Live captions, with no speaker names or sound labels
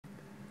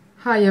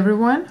Hi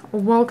everyone,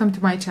 welcome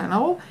to my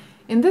channel.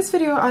 In this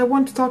video I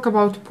want to talk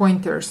about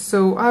pointers,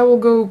 so I will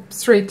go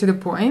straight to the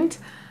point.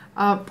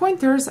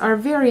 Pointers are a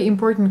very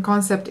important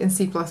concept in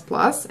C++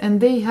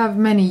 and they have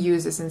many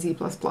uses in C++.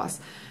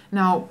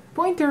 Now,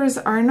 pointers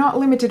are not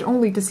limited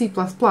only to C++,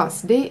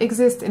 they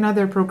exist in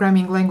other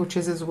programming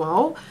languages as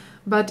well,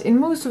 but in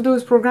most of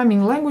those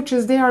programming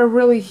languages they are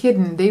really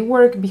hidden, they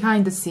work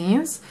behind the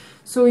scenes,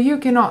 so you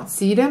cannot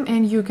see them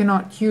and you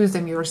cannot use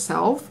them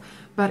yourself.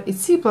 But in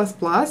C++,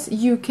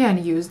 you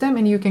can use them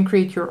and you can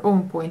create your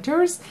own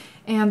pointers,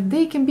 and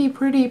they can be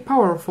pretty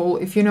powerful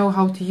if you know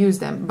how to use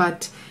them,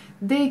 but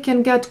they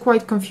can get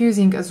quite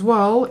confusing as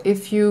well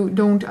if you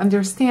don't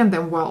understand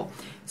them well.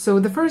 So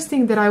the first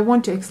thing that I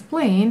want to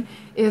explain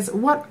is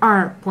what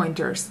are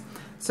pointers.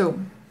 So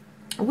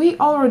we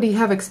already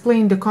have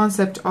explained the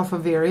concept of a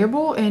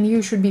variable and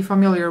you should be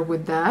familiar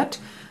with that.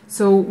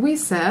 So we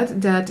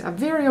said that a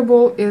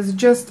variable is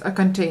just a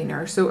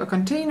container, so a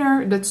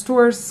container that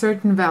stores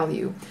certain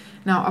value.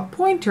 Now a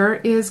pointer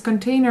is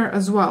container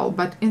as well,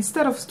 but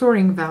instead of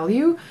storing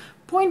value,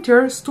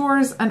 pointer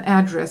stores an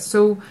address,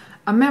 so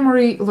a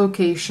memory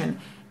location.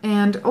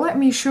 And let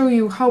me show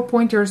you how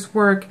pointers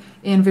work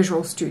in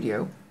Visual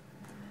Studio.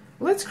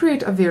 Let's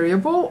create a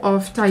variable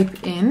of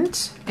type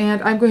int,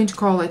 and I'm going to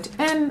call it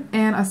n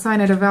and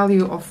assign it a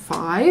value of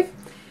 5.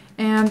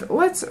 And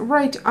let's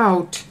write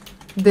out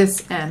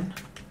this n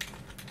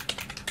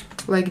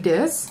like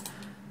this.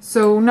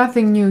 So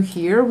nothing new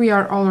here, we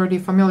are already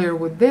familiar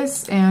with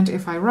this, and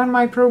if I run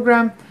my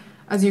program,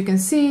 as you can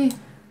see,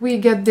 we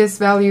get this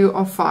value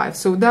of 5,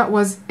 so that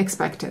was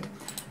expected.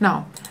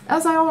 Now,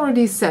 as I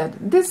already said,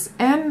 this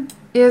n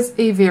is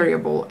a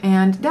variable,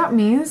 and that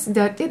means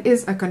that it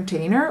is a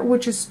container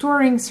which is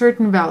storing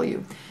certain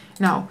value.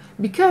 Now,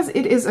 because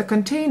it is a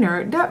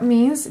container, that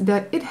means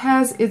that it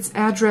has its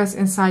address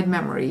inside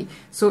memory.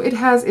 So it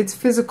has its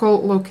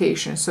physical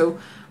location. So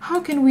how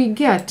can we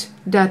get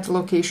that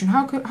location?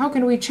 How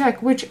can we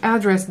check which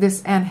address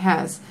this n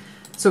has?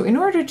 So in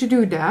order to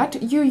do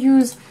that, you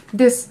use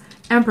this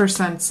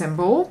ampersand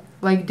symbol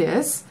like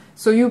this.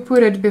 So you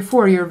put it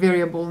before your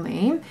variable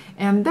name,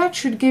 and that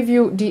should give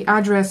you the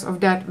address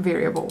of that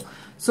variable.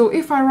 So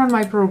if I run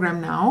my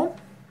program now,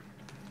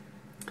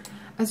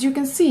 as you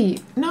can see,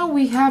 now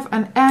we have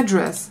an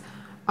address,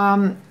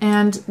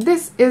 and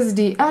this is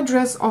the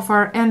address of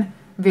our n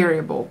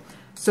variable.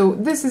 So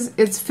this is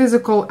its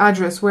physical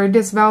address where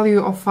this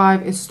value of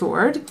 5 is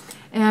stored.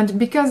 And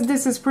because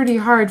this is pretty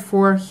hard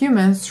for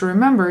humans to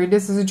remember,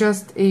 this is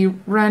just a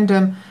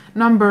random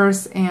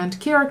numbers and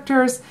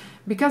characters.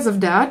 Because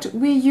of that,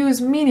 we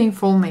use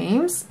meaningful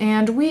names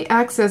and we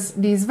access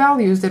these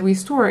values that we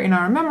store in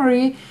our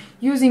memory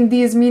using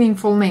these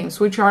meaningful names,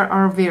 which are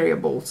our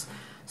variables.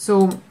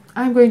 So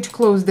I'm going to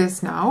close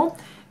this now,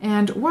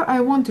 and what I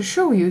want to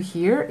show you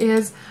here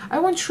is I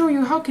want to show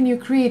you how can you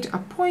create a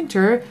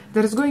pointer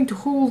that is going to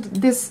hold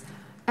this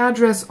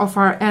address of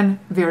our n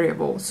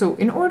variable. So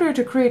in order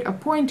to create a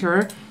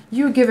pointer,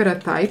 you give it a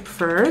type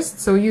first,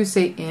 so you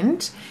say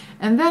int,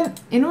 and then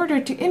in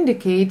order to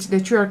indicate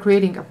that you are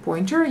creating a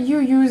pointer, you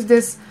use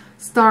this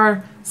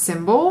star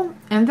symbol,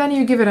 and then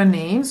you give it a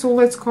name, so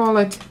let's call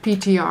it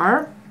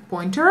ptr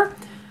pointer,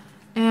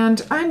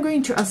 and I'm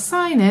going to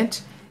assign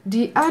it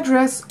the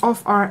address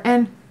of our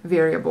n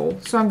variable.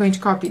 So I'm going to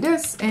copy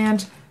this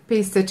and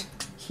paste it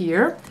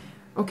here.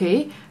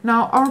 Okay,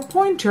 now our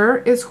pointer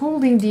is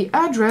holding the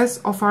address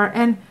of our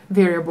n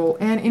variable,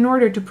 and in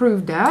order to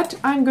prove that,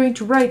 I'm going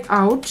to write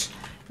out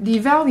the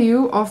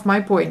value of my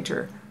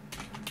pointer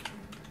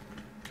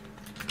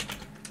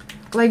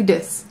like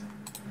this.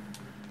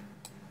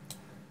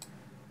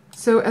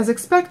 So as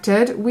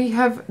expected, we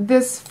have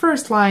this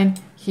first line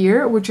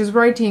here, which is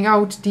writing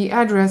out the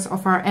address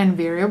of our n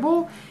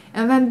variable,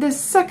 and then this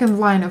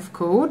second line of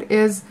code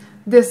is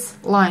this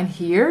line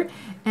here,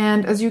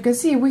 and as you can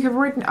see, we have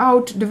written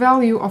out the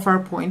value of our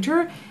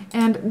pointer,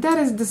 and that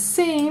is the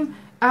same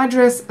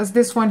address as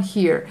this one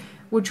here,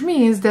 which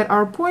means that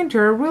our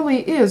pointer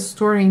really is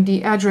storing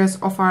the address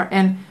of our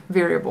n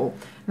variable.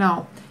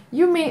 Now,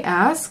 you may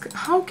ask,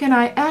 how can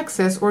I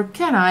access, or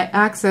can I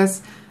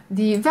access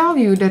the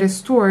value that is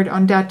stored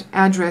on that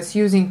address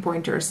using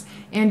pointers?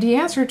 And the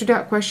answer to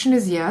that question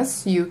is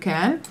yes, you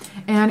can.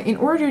 And in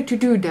order to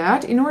do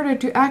that, in order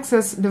to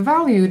access the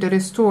value that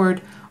is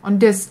stored on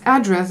this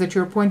address that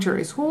your pointer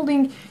is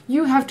holding,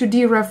 you have to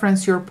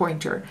dereference your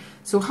pointer.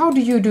 So how do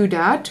you do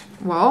that?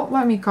 Well,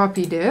 let me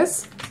copy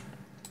this.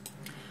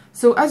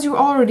 So as you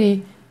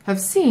already have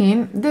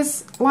seen,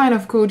 this line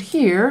of code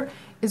here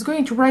is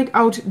going to write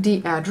out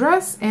the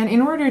address, and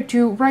in order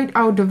to write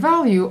out the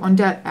value on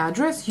that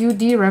address, you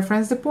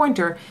dereference the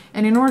pointer,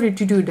 and in order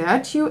to do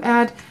that, you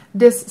add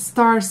this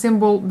star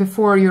symbol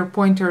before your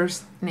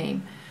pointer's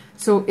name.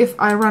 So if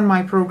I run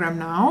my program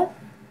now,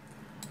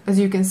 as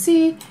you can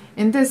see,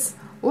 in this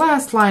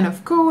last line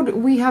of code,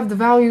 we have the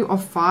value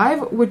of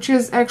 5, which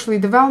is actually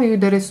the value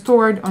that is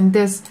stored on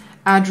this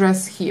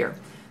address here.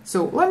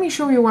 So let me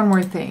show you one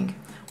more thing.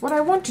 What I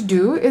want to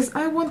do is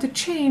I want to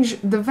change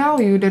the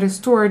value that is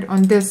stored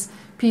on this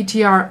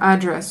PTR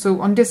address, so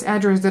on this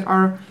address that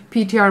our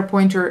PTR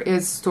pointer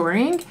is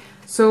storing.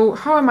 So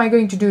how am I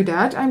going to do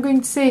that? I'm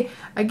going to say,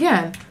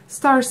 again,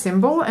 star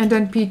symbol and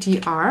then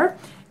PTR.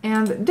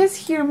 And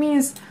this here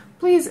means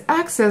please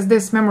access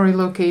this memory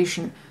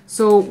location.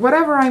 So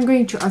whatever I'm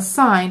going to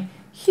assign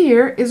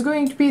here is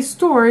going to be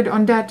stored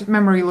on that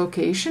memory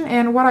location.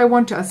 And what I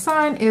want to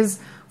assign is,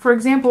 for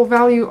example,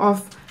 value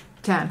of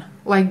 10,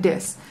 like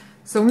this.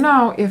 So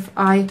now if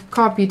I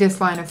copy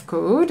this line of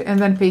code and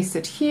then paste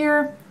it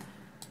here,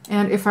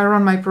 and if I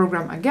run my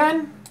program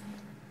again,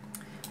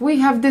 we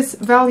have this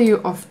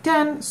value of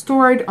 10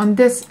 stored on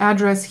this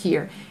address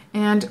here.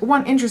 And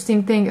one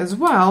interesting thing as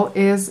well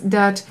is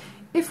that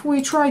if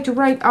we try to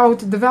write out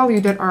the value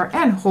that our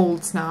n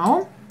holds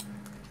now,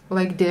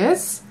 like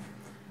this,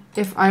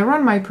 if I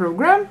run my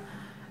program,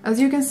 as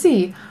you can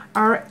see,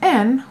 our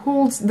n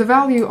holds the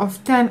value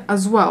of 10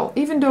 as well,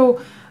 even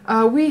though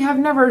we have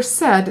never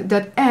said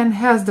that n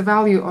has the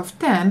value of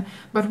 10,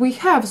 but we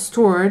have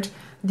stored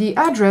the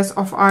address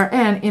of our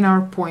n in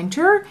our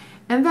pointer,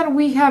 and then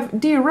we have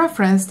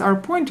dereferenced our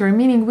pointer,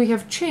 meaning we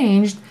have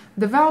changed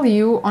the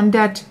value on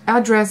that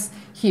address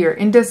here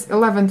in this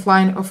 11th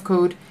line of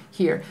code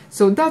here.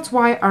 So that's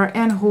why our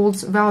n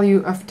holds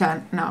value of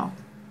 10 now.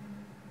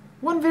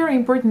 One very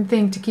important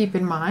thing to keep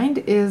in mind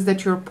is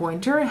that your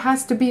pointer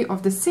has to be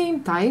of the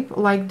same type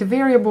like the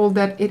variable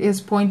that it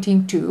is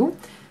pointing to.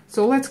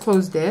 So let's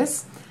close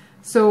this.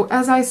 So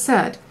as I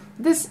said,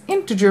 this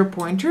integer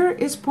pointer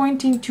is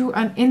pointing to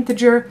an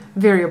integer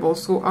variable.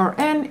 So our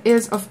n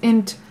is of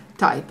int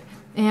type.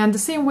 And the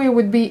same way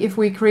would be if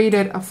we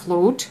created a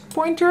float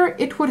pointer,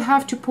 it would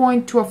have to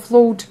point to a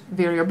float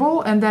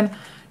variable, and then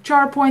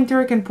char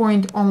pointer can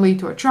point only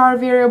to a char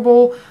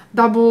variable,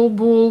 double,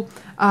 bool,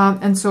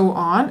 and so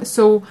on.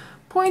 So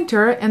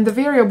pointer and the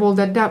variable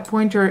that that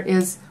pointer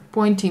is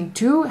pointing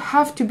to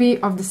have to be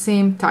of the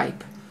same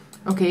type.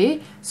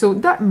 Okay, so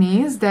that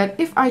means that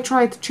if I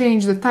try to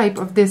change the type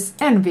of this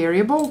n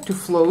variable to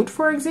float,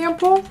 for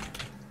example,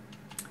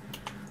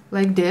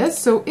 like this,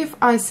 so if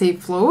I say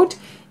float,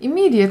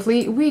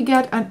 immediately we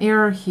get an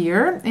error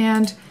here,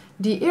 and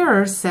the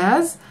error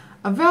says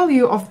a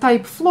value of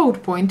type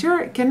float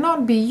pointer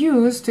cannot be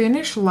used to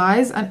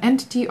initialize an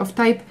entity of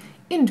type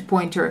int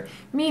pointer,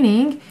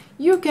 meaning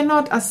you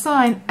cannot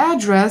assign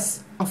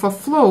address of a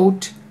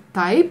float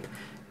type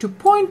to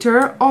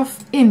pointer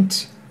of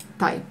int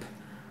type.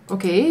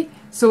 Okay,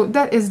 so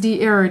that is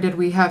the error that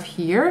we have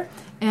here,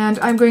 and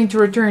I'm going to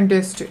return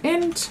this to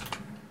int.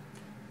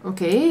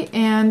 Okay,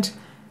 and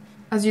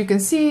as you can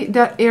see,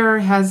 that error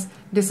has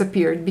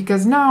disappeared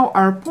because now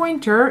our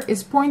pointer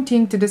is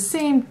pointing to the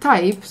same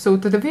type, so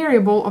to the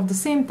variable of the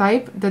same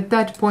type that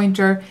that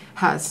pointer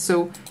has.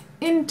 So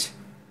int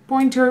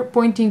pointer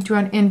pointing to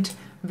an int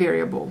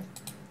variable.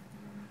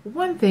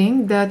 One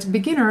thing that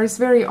beginners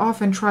very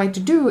often try to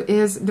do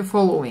is the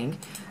following.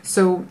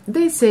 So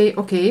they say,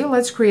 okay,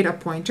 let's create a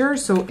pointer.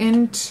 So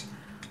int,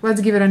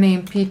 let's give it a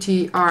name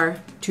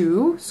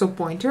ptr2, so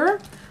pointer,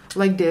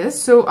 like this.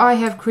 So I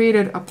have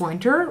created a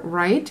pointer,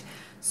 right?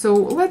 So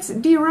let's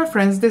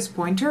dereference this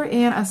pointer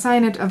and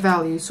assign it a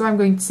value. So I'm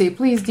going to say,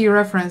 please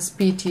dereference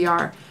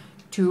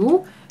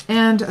ptr2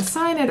 and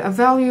assign it a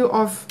value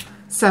of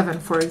 7,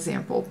 for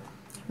example.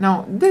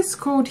 Now, this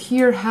code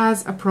here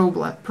has a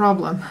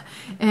problem.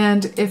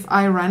 And if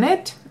I run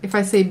it, if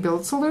I say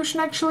build solution,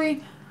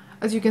 actually,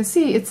 as you can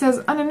see, it says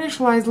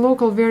uninitialized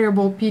local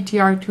variable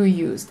ptr2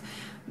 used.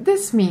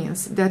 This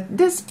means that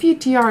this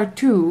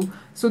ptr2,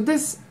 so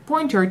this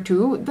pointer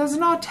 2, does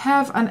not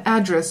have an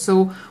address.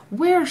 So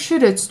where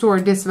should it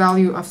store this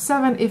value of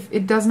 7 if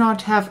it does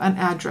not have an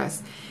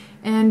address?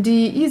 And the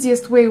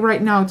easiest way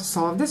right now to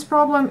solve this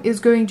problem is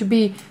going to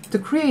be to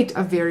create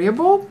a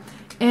variable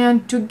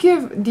and to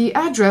give the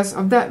address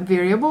of that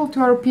variable to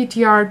our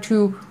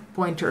ptr2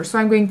 pointer. So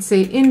I'm going to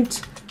say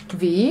int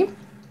v.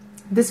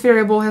 This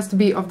variable has to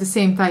be of the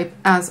same type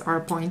as our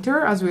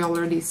pointer, as we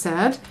already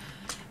said.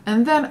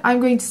 And then I'm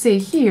going to say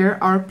here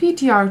our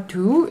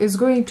ptr2 is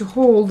going to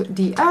hold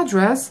the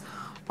address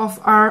of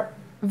our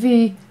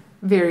v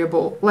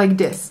variable, like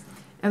this.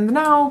 And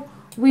now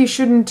we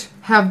shouldn't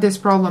have this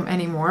problem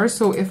anymore.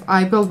 So if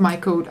I build my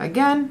code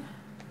again,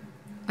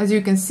 as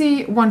you can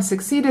see, one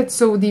succeeded,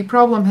 so the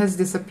problem has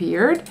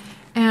disappeared.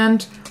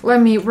 And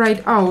let me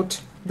write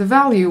out the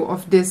value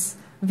of this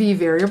v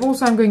variable.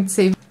 So I'm going to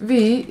say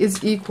v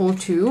is equal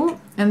to,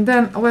 and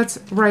then let's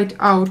write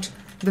out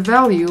the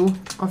value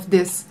of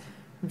this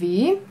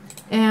v.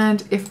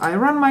 And if I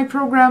run my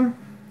program,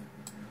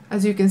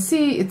 as you can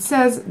see, it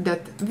says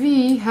that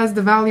v has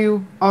the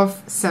value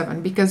of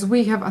 7 because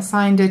we have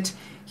assigned it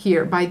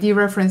here by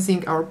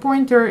dereferencing our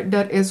pointer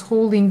that is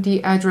holding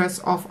the address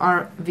of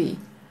our v.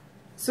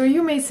 So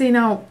you may say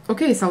now,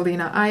 okay,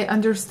 Saldina, I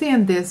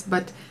understand this,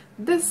 but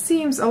this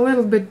seems a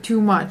little bit too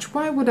much.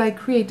 Why would I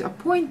create a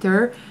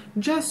pointer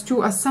just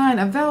to assign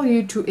a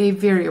value to a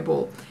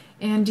variable?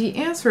 And the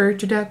answer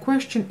to that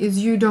question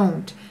is you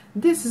don't.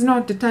 This is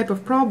not the type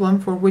of problem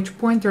for which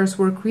pointers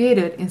were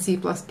created in C++.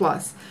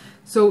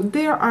 So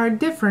there are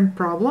different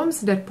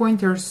problems that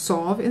pointers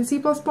solve in C++,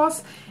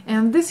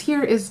 and this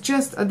here is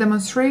just a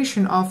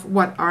demonstration of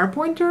what are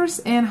pointers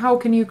and how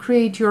can you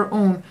create your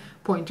own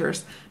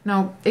pointers.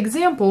 Now,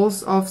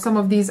 examples of some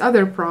of these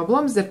other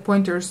problems that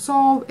pointers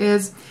solve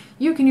is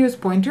you can use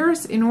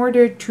pointers in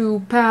order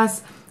to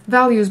pass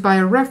values by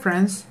a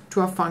reference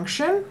to a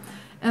function,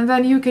 and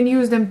then you can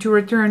use them to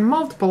return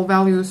multiple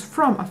values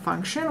from a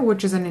function,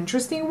 which is an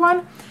interesting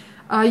one.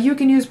 You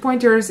can use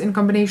pointers in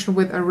combination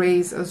with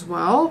arrays as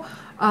well.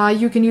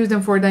 You can use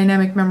them for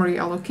dynamic memory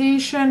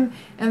allocation,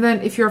 and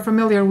then if you're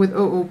familiar with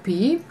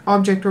OOP,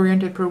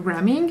 object-oriented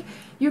programming,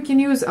 you can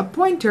use a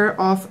pointer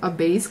of a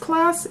base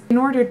class in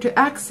order to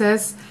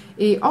access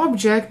an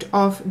object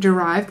of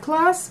derived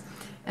class.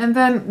 And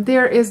then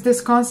there is this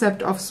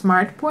concept of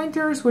smart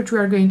pointers, which we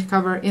are going to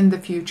cover in the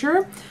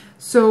future.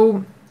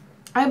 So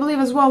I believe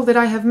as well that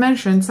I have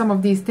mentioned some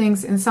of these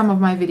things in some of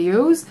my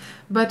videos,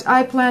 but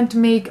I plan to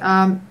make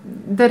a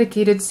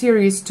dedicated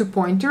series to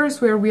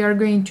pointers where we are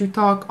going to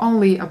talk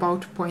only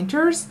about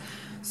pointers.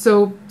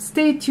 So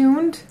stay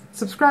tuned,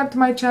 subscribe to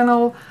my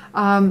channel,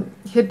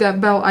 hit that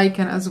bell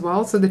icon as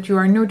well so that you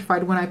are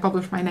notified when I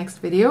publish my next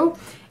video.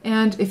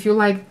 And if you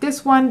like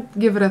this one,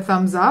 give it a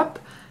thumbs up.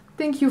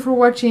 Thank you for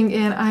watching,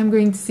 and I'm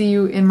going to see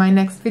you in my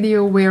next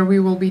video where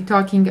we will be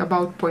talking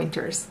about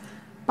pointers.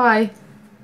 Bye!